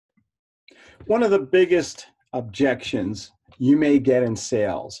One of the biggest objections you may get in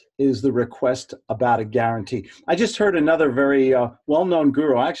sales is the request about a guarantee. I just heard another very well-known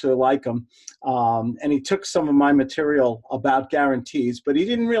guru. I actually like him, and he took some of my material about guarantees, but he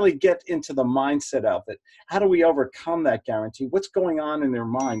didn't really get into the mindset of it. How do we overcome that guarantee? What's going on in their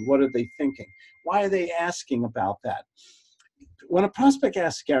mind? What are they thinking? Why are they asking about that? When a prospect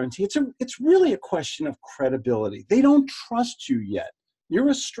asks guarantee, it's really a question of credibility. They don't trust you yet. You're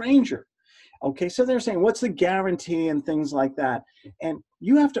a stranger. Okay, so they're saying, what's the guarantee and things like that? And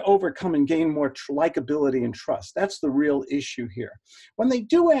you have to overcome and gain more likability and trust. That's the real issue here. When they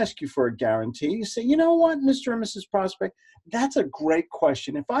do ask you for a guarantee, you say, you know what, Mr. and Mrs. Prospect, that's a great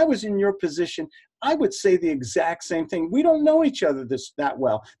question. If I was in your position, I would say the exact same thing. We don't know each other that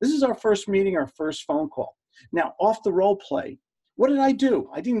well. This is our first meeting, our first phone call. Now, off the role play, what did I do?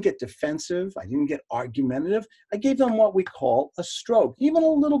 I didn't get defensive. I didn't get argumentative. I gave them what we call a stroke, even a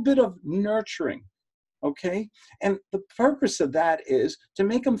little bit of nurturing, okay? And the purpose of that is to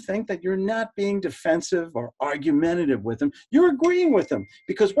make them think that you're not being defensive or argumentative with them. You're agreeing with them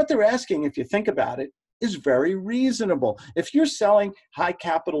because what they're asking, if you think about it, is very reasonable. If you're selling high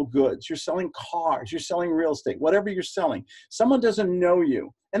capital goods, you're selling cars, you're selling real estate, whatever you're selling, someone doesn't know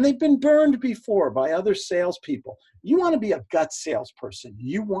you, and they've been burned before by other salespeople. You want to be a gut salesperson.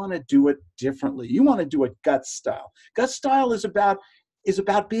 You want to do it differently. You want to do it gut style. Gut style is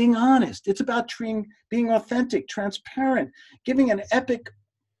about being honest. It's about being authentic, transparent, giving an epic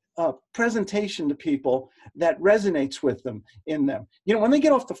presentation to people that resonates with them in them. You know, when they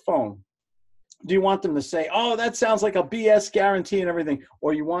get off the phone, do you want them to say, oh, that sounds like a BS guarantee and everything?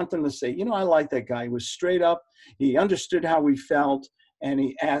 Or you want them to say, you know, I like that guy. He was straight up. He understood how we felt, and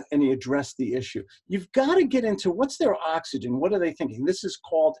he addressed the issue. You've got to get into what's their oxygen. What are they thinking? This is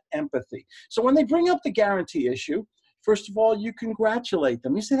called empathy. So when they bring up the guarantee issue, first of all, you congratulate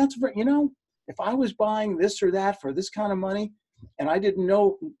them. You say, you know, if I was buying this or that for this kind of money, and I didn't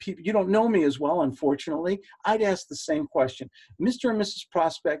know people, you don't know me as well, unfortunately, I'd ask the same question. Mr. and Mrs.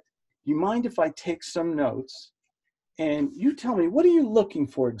 Prospect, you mind if I take some notes and you tell me, what are you looking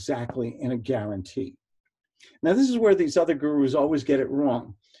for exactly in a guarantee? Now, this is where these other gurus always get it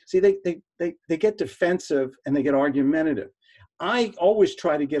wrong. See, they get defensive and they get argumentative. I always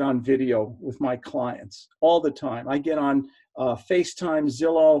try to get on video with my clients all the time. I get on FaceTime,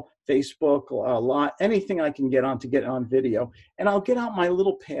 Zillow, Facebook, a lot, anything I can get on video. And I'll get out my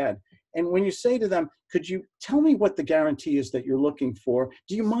little pad. And when you say to them, could you tell me what the guarantee is that you're looking for?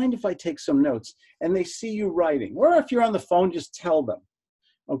 Do you mind if I take some notes? And they see you writing. Or if you're on the phone, just tell them.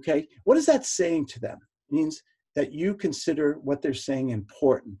 Okay? What is that saying to them? It means that you consider what they're saying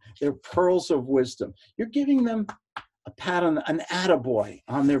important. They're pearls of wisdom. You're giving them a pat on an attaboy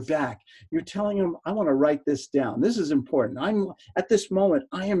on their back. You're telling them, I want to write this down. This is important. At this moment,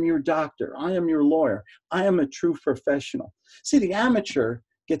 I am your doctor. I am your lawyer. I am a true professional. See, the amateur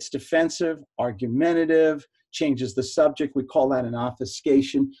gets defensive, argumentative, changes the subject. We call that an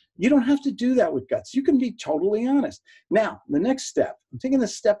obfuscation. You don't have to do that with guts. You can be totally honest. Now, the next step, I'm taking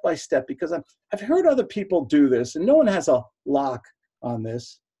this step by step because I've heard other people do this, and no one has a lock on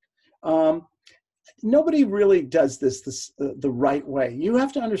this. Nobody really does this the right way. You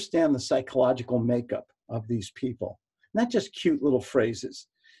have to understand the psychological makeup of these people, not just cute little phrases.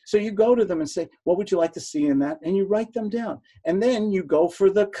 So you go to them and say, what would you like to see in that? And you write them down. And then you go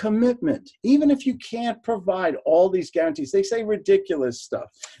for the commitment. Even if you can't provide all these guarantees, they say ridiculous stuff.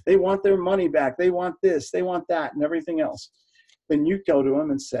 They want their money back. They want this, they want that, and everything else. Then you go to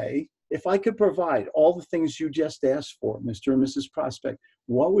them and say, if I could provide all the things you just asked for, Mr. and Mrs. Prospect,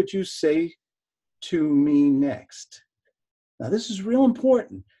 what would you say to me next? Now, this is real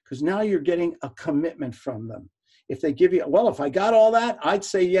important because now you're getting a commitment from them. If they give you, well, if I got all that, I'd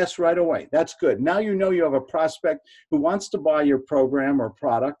say yes right away. That's good. Now you know you have a prospect who wants to buy your program or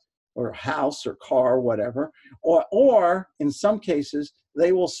product or house or car or whatever. Or in some cases,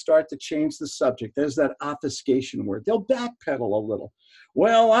 they will start to change the subject. There's that obfuscation word. They'll backpedal a little.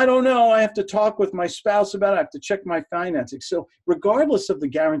 Well, I don't know. I have to talk with my spouse about it. I have to check my financing. So regardless of the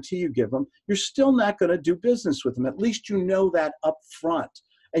guarantee you give them, you're still not going to do business with them. At least you know that up front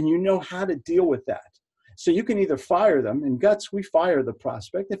and you know how to deal with that. So you can either fire them. In guts, we fire the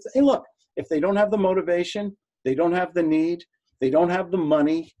prospect. If they don't have the motivation, they don't have the need, they don't have the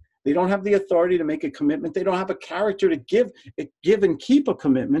money, they don't have the authority to make a commitment, they don't have a character to give and keep a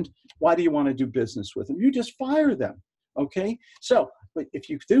commitment, why do you want to do business with them? You just fire them, okay? So but if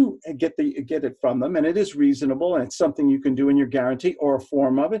you do get it from them, and it is reasonable, and it's something you can do in your guarantee or a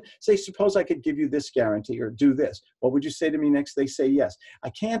form of it, say, suppose I could give you this guarantee or do this. What would you say to me next? They say yes. I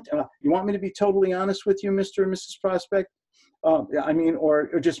can't. You want me to be totally honest with you, Mr. and Mrs. Prospect? I mean,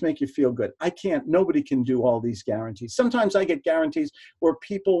 or just make you feel good. I can't, nobody can do all these guarantees. Sometimes I get guarantees where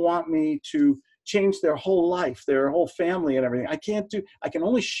people want me to change their whole life, their whole family and everything. I can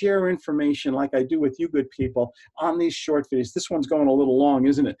only share information like I do with you good people on these short videos. This one's going a little long,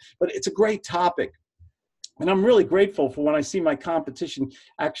 isn't it? But it's a great topic. And I'm really grateful for when I see my competition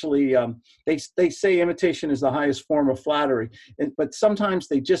actually, they say imitation is the highest form of flattery, but sometimes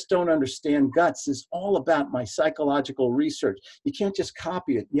they just don't understand guts is all about my psychological research. You can't just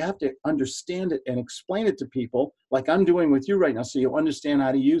copy it. You have to understand it and explain it to people like I'm doing with you right now so you understand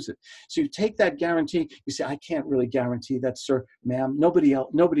how to use it. So you take that guarantee, you say, I can't really guarantee that, sir, ma'am. Nobody else,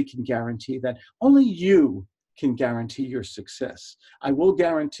 nobody can guarantee that. Only you can guarantee your success. I will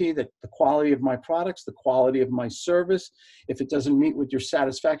guarantee that the quality of my products, the quality of my service, if it doesn't meet with your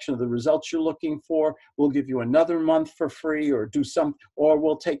satisfaction of the results you're looking for, we'll give you another month for free, or do some, or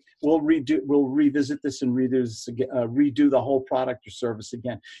we'll revisit this and redo the whole product or service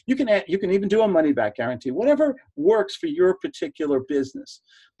again. You can even do a money back guarantee, whatever works for your particular business.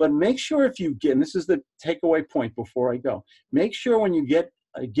 But make sure if you get, and this is the takeaway point before I go, make sure when you give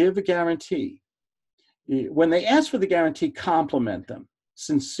a guarantee, when they ask for the guarantee, compliment them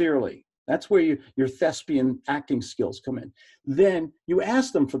sincerely. That's where your thespian acting skills come in. Then you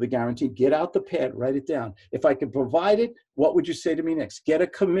ask them for the guarantee, get out the pad, write it down. If I could provide it, what would you say to me next? Get a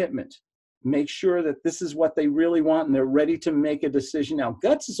commitment. Make sure that this is what they really want and they're ready to make a decision. Now,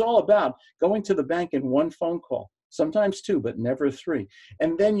 guts is all about going to the bank in one phone call, sometimes two, but never three.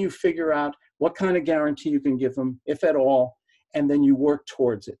 And then you figure out what kind of guarantee you can give them, if at all, and then you work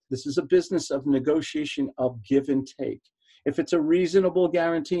towards it. This is a business of negotiation, of give and take. If it's a reasonable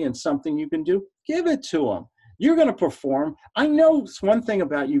guarantee and something you can do, give it to them. You're going to perform. I know one thing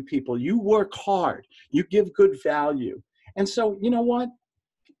about you people. You work hard. You give good value. And so, you know what?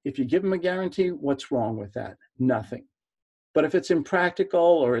 If you give them a guarantee, what's wrong with that? Nothing. But if it's impractical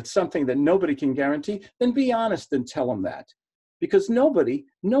or it's something that nobody can guarantee, then be honest and tell them that. Because nobody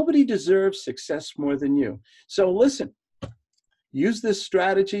deserves success more than you. So listen. Use this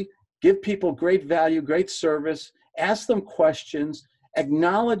strategy, give people great value, great service, ask them questions,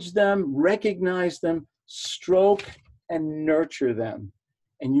 acknowledge them, recognize them, stroke and nurture them.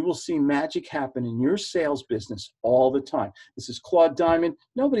 And you will see magic happen in your sales business all the time. This is Claude Diamond.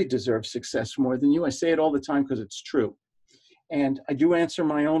 Nobody deserves success more than you. I say it all the time because it's true. And I do answer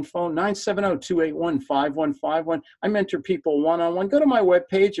my own phone, 970-281-5151. I mentor people one-on-one. Go to my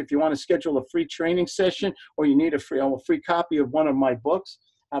webpage if you want to schedule a free training session or you need a free copy of one of my books,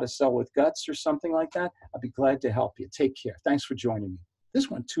 How to Sell with Guts or something like that. I'd be glad to help you. Take care. Thanks for joining me. This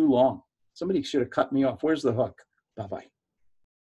went too long. Somebody should have cut me off. Where's the hook? Bye-bye.